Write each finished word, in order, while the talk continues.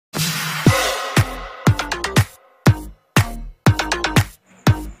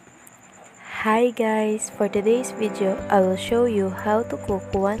Hi guys, for today's video, I will show you how to cook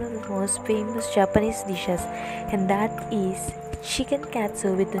one of the most famous Japanese dishes, and that is chicken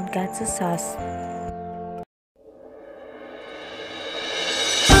katsu with tonkatsu sauce.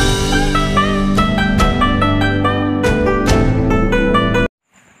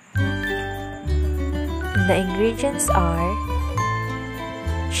 The ingredients are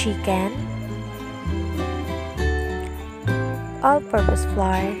chicken, all-purpose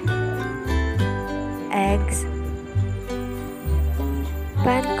flour, eggs,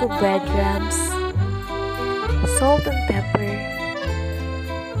 panko breadcrumbs, salt and pepper,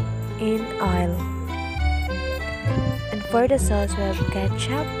 and oil. And for the sauce, we have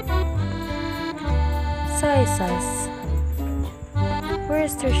ketchup, soy sauce,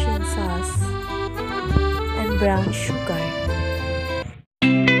 Worcestershire sauce, and brown sugar.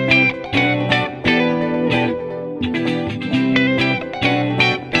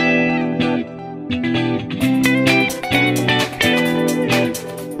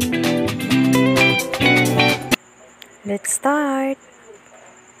 Let's start!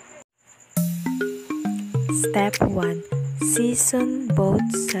 Step 1. Season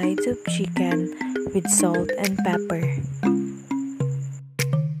both sides of chicken with salt and pepper.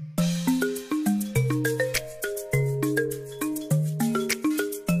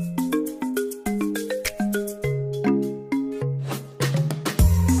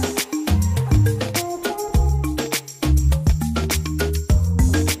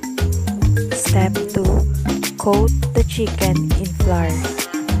 Step 2. Coat the chicken in flour.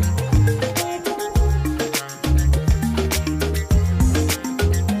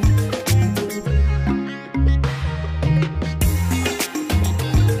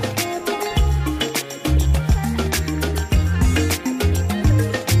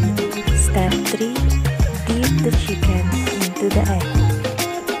 Step 3. Dip the chicken into the egg.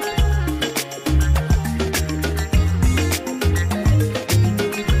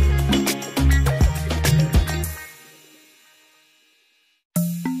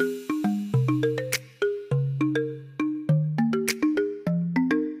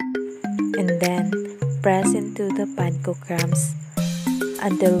 And then press into the panko crumbs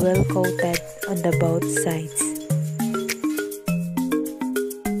until well coated on the both sides.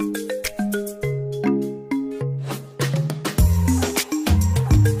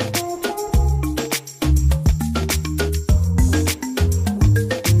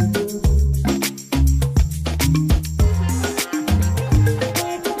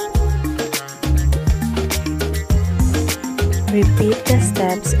 Repeat the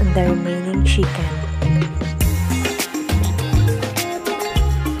steps on the remaining chicken.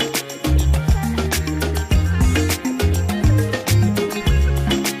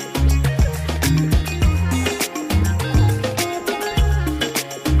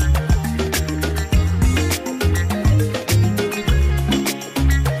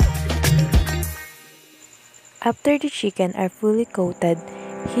 After the chicken are fully coated,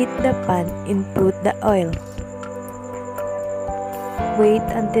 heat the pan and put the oil. Wait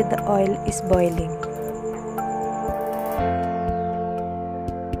until the oil is boiling.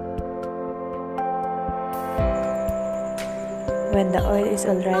 When the oil is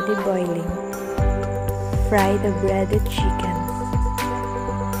already boiling, fry the breaded chicken.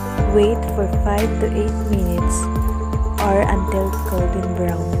 Wait for 5 to 8 minutes or until golden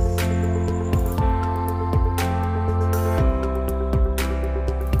brown.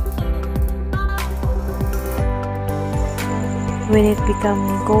 When it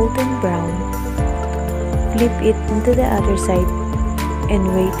becomes golden brown, flip it into the other side and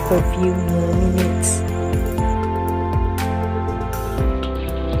wait for a few more minutes.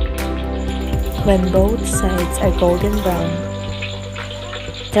 When both sides are golden brown,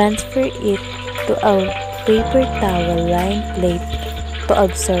 transfer it to a paper towel-lined plate to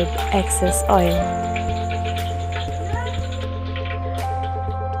absorb excess oil.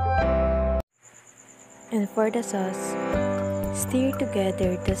 And for the sauce, stir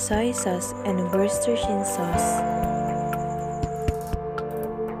together the soy sauce and Worcestershire sauce.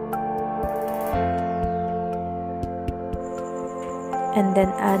 And then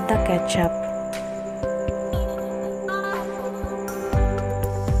add the ketchup.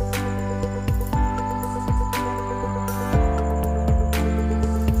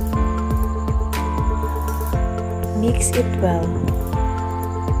 Mix it well.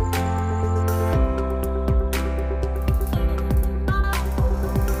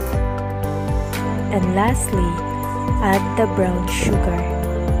 And lastly, add the brown sugar.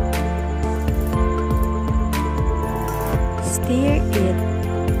 Stir it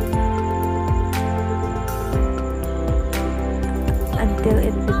until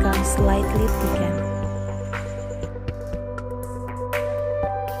it becomes light slightly thicken.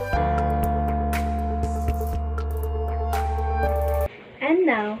 And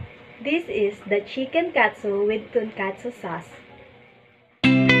now, this is the chicken katsu with tonkatsu sauce.